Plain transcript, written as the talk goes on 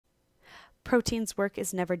proteins work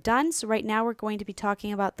is never done. So right now we're going to be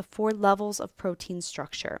talking about the 4 levels of protein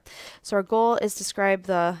structure. So our goal is to describe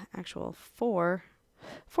the actual four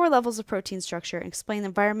levels of protein structure and explain the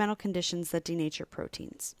environmental conditions that denature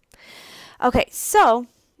proteins. Okay, so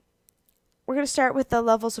we're going to start with the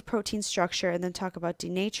levels of protein structure and then talk about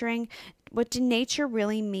denaturing. What denature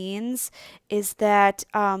really means is that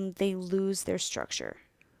they lose their structure.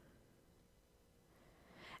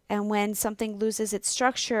 And when something loses its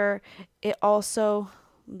structure, it also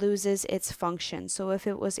loses its function. So if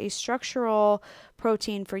it was a structural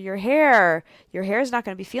protein for your hair is not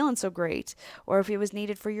going to be feeling so great. Or if it was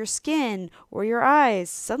needed for your skin or your eyes,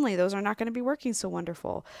 suddenly those are not going to be working so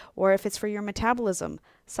wonderful. Or if it's for your metabolism,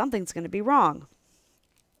 something's going to be wrong.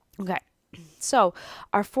 Okay, so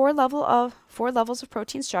our 4 levels of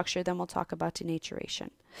protein structure, then we'll talk about denaturation.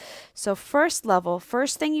 So first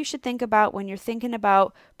thing you should think about when you're thinking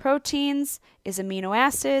about proteins is amino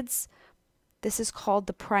acids. This is called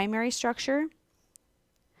the primary structure.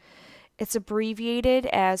 It's abbreviated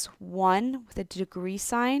as 1 with a degree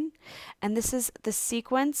sign, and this is the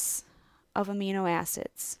sequence of amino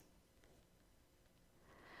acids.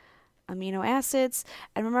 Amino acids,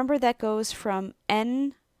 and remember that goes from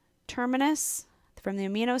N terminus from the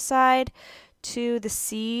amino side to the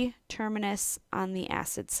C terminus on the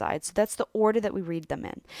acid side. So that's the order that we read them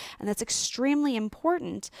in. And that's extremely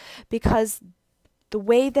important because the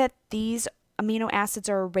way that these amino acids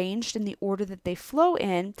are arranged in the order that they flow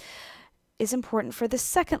in is important for the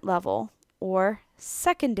second level, or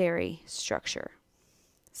secondary structure.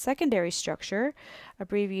 Secondary structure,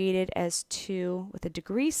 abbreviated as 2 with a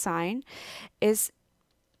degree sign, is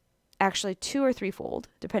actually 2 or 3-fold,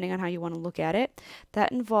 depending on how you want to look at it.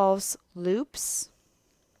 That involves loops.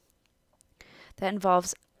 That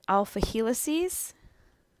involves alpha helices.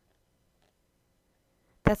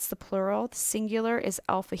 That's the plural. The singular is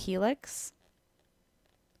alpha helix.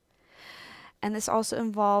 And this also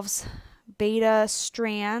involves beta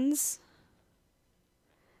strands,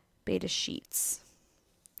 beta sheets.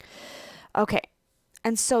 Okay,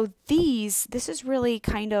 and so this is really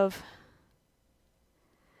kind of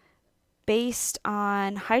based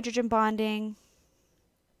on hydrogen bonding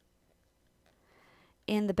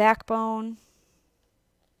in the backbone.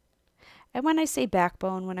 And when I say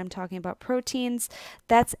backbone, when I'm talking about proteins,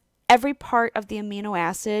 that's every part of the amino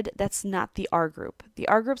acid that's not the R group. The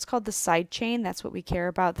R group's called the side chain. That's what we care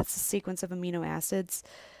about. That's the sequence of amino acids.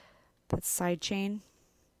 That's side chain.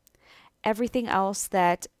 Everything else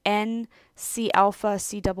that N, C alpha,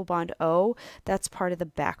 C double bond O, that's part of the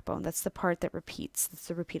backbone. That's the part that repeats. That's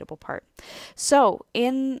the repeatable part. So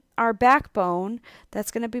in our backbone,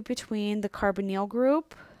 that's going to be between the carbonyl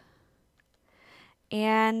group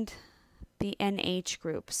and the NH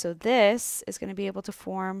group. So this is going to be able to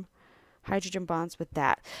form hydrogen bonds with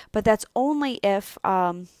that. But that's only if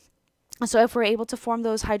if we're able to form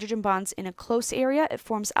those hydrogen bonds in a close area, it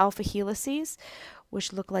forms alpha helices,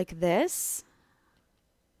 which look like this.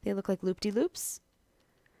 They look like loop-de-loops.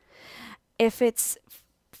 If it's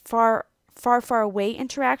far away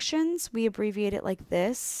interactions, we abbreviate it like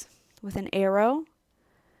this with an arrow,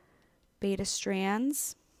 beta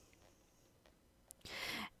strands.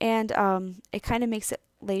 And it kind of makes it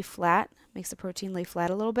lay flat, makes the protein lay flat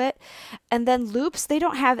a little bit. And then loops, they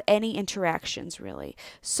don't have any interactions really.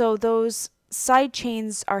 So those side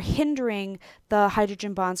chains are hindering the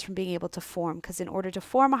hydrogen bonds from being able to form, because in order to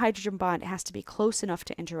form a hydrogen bond, it has to be close enough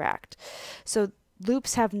to interact. So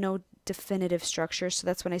loops have no definitive structure. So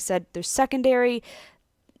that's when I said there's secondary.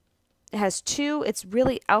 It has 2. It's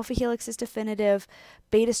really alpha helix is definitive,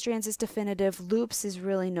 beta strands is definitive, loops is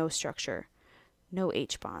really no structure, no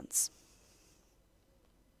H bonds.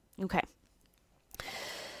 Okay.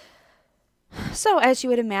 So as you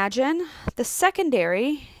would imagine, the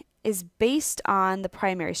secondary is based on the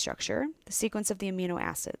primary structure, the sequence of the amino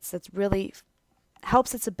acids. That's really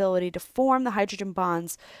helps its ability to form the hydrogen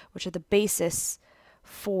bonds, which are the basis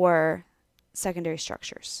for secondary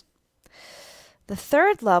structures. The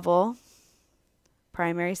third level,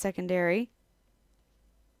 primary, secondary,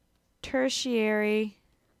 tertiary.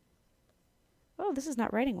 Oh, this is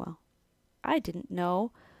not writing well. I didn't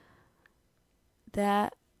know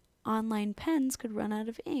that online pens could run out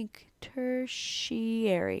of ink.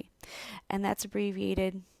 Tertiary. And that's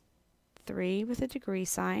abbreviated 3 with a degree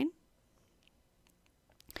sign.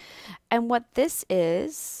 And what this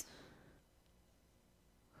is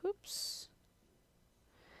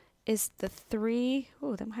the 3,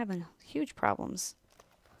 I'm having huge problems.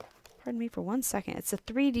 Pardon me for 1 second. It's a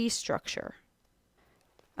 3D structure.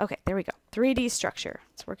 Okay, there we go. 3D structure.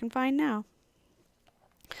 It's working fine now.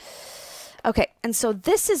 Okay, and so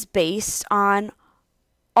this is based on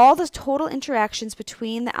all the total interactions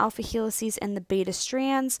between the alpha helices and the beta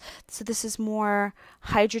strands. So this is more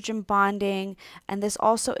hydrogen bonding, and this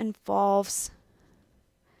also involves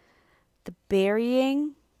the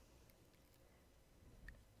burying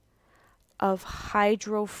of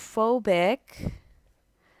hydrophobic.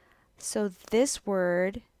 So this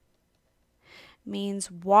word means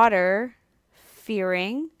water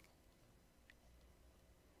fearing.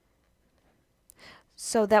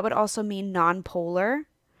 So that would also mean nonpolar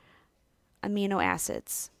amino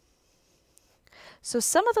acids. So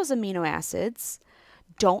some of those amino acids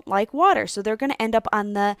don't like water, so they're going to end up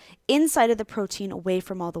on the inside of the protein away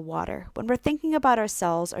from all the water. When we're thinking about our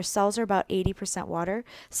cells are about 80% water,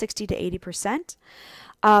 60 to 80%.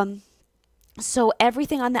 So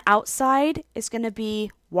everything on the outside is going to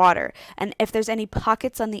be water. And if there's any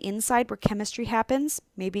pockets on the inside where chemistry happens,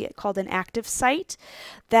 maybe called an active site,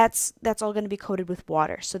 that's all going to be coated with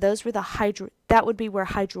water. So those were that would be where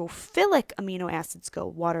hydrophilic amino acids go,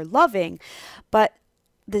 water loving, but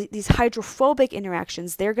these hydrophobic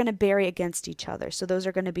interactions, they're going to bury against each other. So those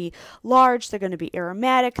are going to be large, they're going to be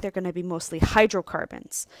aromatic, they're going to be mostly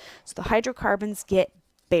hydrocarbons. So the hydrocarbons get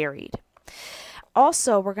buried.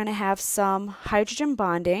 Also, we're going to have some hydrogen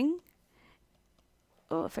bonding.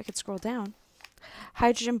 Oh, if I could scroll down.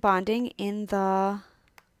 Hydrogen bonding in the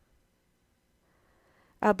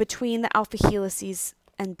between the alpha helices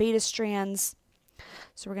and beta strands.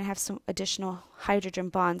 So we're going to have some additional hydrogen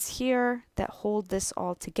bonds here that hold this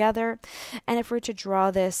all together. And if we're to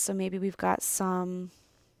draw this, so maybe we've got some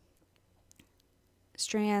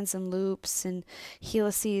strands and loops and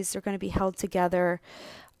helices, they're going to be held together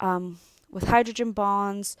with hydrogen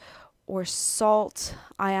bonds or salt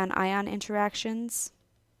ion-ion interactions.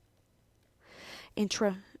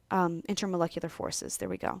 Intermolecular forces, there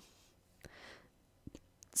we go.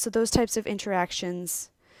 So those types of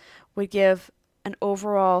interactions would give an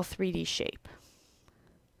overall 3D shape.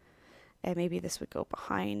 And maybe this would go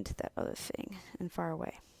behind that other thing and far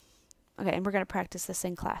away. Okay, and we're going to practice this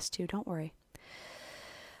in class too, don't worry.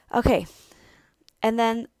 Okay, and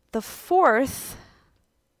then the fourth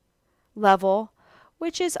level,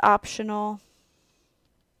 which is optional.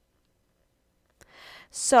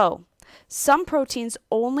 So some proteins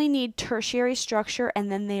only need tertiary structure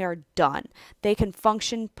and then they are done. They can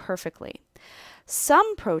function perfectly.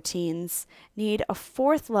 Some proteins need a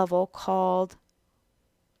fourth level called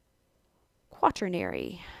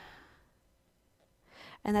quaternary,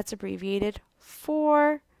 and that's abbreviated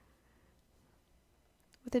for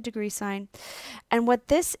with a degree sign. And what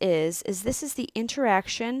this is this is the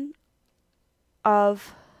interaction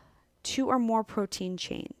of two or more protein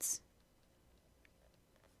chains,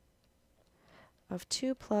 of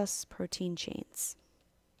 2+ protein chains.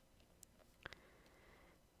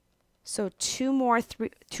 So two or more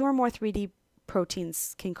 3D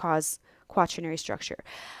proteins can cause quaternary structure.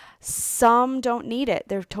 Some don't need it.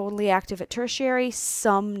 They're totally active at tertiary.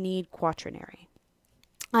 Some need quaternary.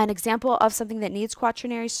 An example of something that needs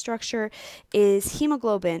quaternary structure is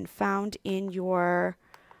hemoglobin found in your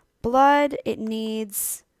blood. It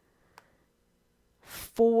needs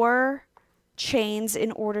 4 chains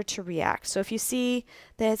in order to react. So if you see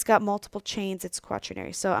that it's got multiple chains, it's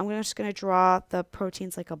quaternary. So I'm just going to draw the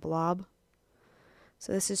proteins like a blob.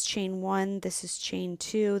 So this is chain 1, this is chain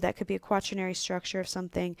 2. That could be a quaternary structure of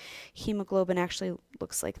something. Hemoglobin actually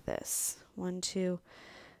looks like this. 1, 2,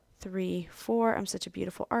 3, 4. I'm such a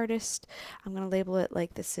beautiful artist. I'm going to label it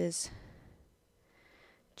like this is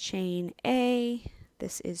chain A,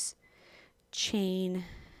 this is chain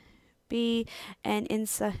B, and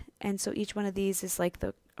so each one of these is like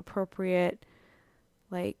the appropriate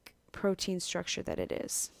like protein structure that it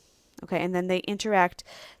is. Okay, and then they interact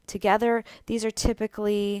together. These are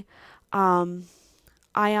typically ion-ion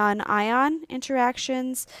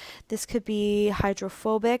interactions. This could be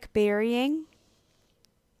hydrophobic burying.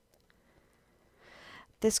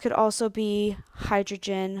 This could also be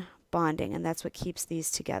hydrogen bonding, and that's what keeps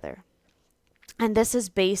these together. And this is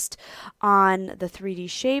based on the 3D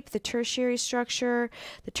shape, the tertiary structure.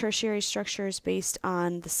 The tertiary structure is based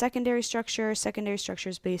on the secondary structure. Secondary structure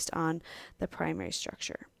is based on the primary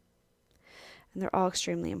structure. And they're all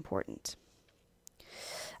extremely important.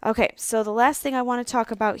 Okay, so the last thing I want to talk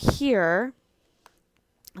about here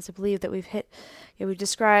is I believe that we've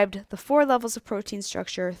described the 4 levels of protein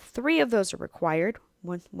structure. 3 of those are required.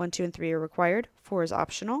 1, 2, and 3 are required. 4 is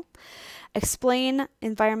optional. Explain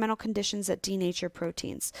environmental conditions that denature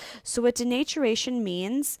proteins. So what denaturation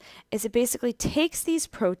means is it basically takes these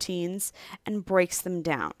proteins and breaks them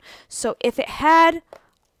down. So if it had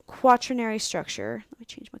quaternary structure, let me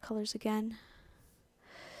change my colors again.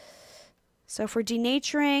 So if we're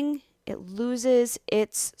denaturing it loses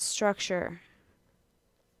its structure.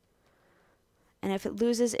 And if it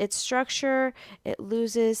loses its structure, it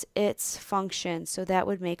loses its function. So that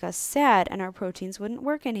would make us sad and our proteins wouldn't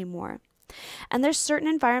work anymore. And there's certain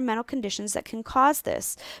environmental conditions that can cause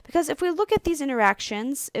this. Because if we look at these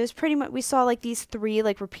interactions, it was pretty much, we saw like these three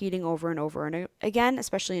like repeating over and over and again,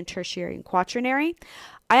 especially in tertiary and quaternary.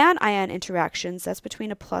 Ion-ion interactions, that's between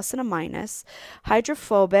a plus and a minus.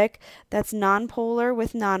 Hydrophobic, that's nonpolar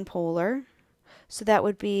with nonpolar. So that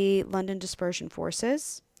would be London dispersion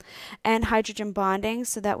forces. And hydrogen bonding,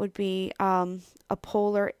 so that would be a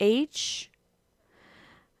polar H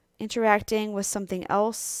interacting with something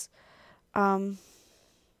else,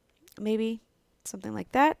 maybe something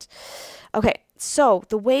like that. Okay, so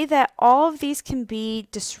the way that all of these can be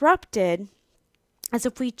disrupted is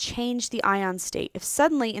if we change the ion state. If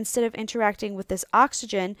suddenly, instead of interacting with this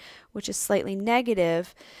oxygen, which is slightly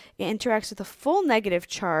negative, it interacts with a full negative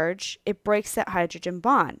charge, it breaks that hydrogen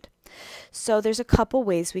bond. So there's a couple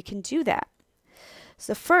ways we can do that.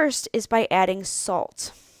 So the first is by adding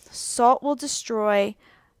salt. Salt will destroy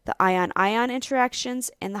the ion-ion interactions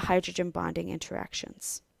and the hydrogen bonding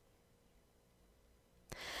interactions.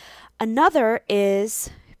 Another is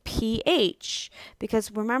pH, because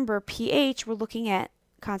remember pH, we're looking at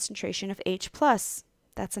concentration of H+.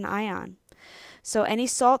 That's an ion. So any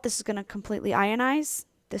salt, this is going to completely ionize.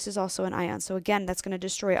 This is also an ion. So again, that's going to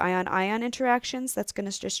destroy ion-ion interactions. That's going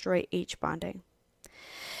to destroy H bonding.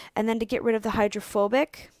 And then to get rid of the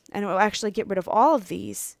hydrophobic, and it will actually get rid of all of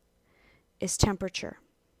these, is temperature.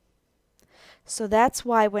 So that's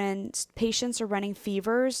why when patients are running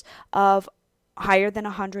fevers of higher than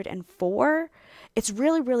 104, it's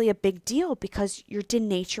really a big deal because you're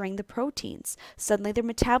denaturing the proteins. Suddenly their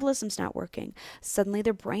metabolism's not working. Suddenly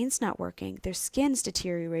their brain's not working. Their skin's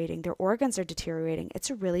deteriorating. Their organs are deteriorating. It's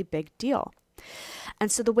a really big deal.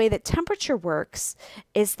 And so the way that temperature works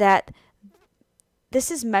is that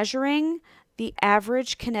this is measuring the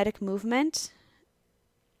average kinetic movement,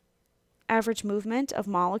 of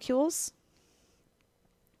molecules.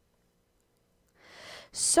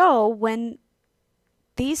 So when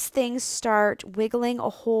these things start wiggling a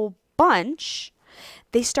whole bunch,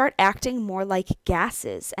 they start acting more like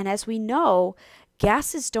gases. And as we know,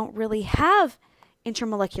 gases don't really have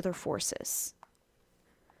intermolecular forces.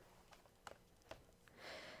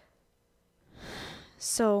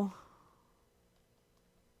 So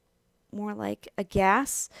more like a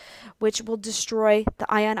gas, which will destroy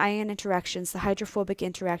the ion-ion interactions, the hydrophobic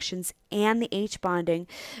interactions, and the H bonding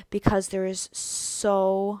because there is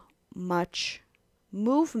so much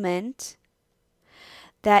movement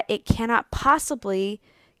that it cannot possibly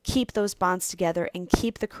keep those bonds together and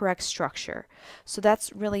keep the correct structure. So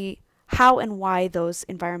that's really how and why those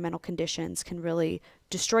environmental conditions can really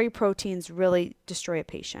destroy proteins, really destroy a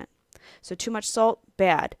patient. So too much salt,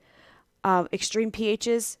 bad. Extreme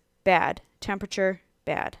pHs, bad. Temperature,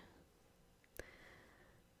 bad.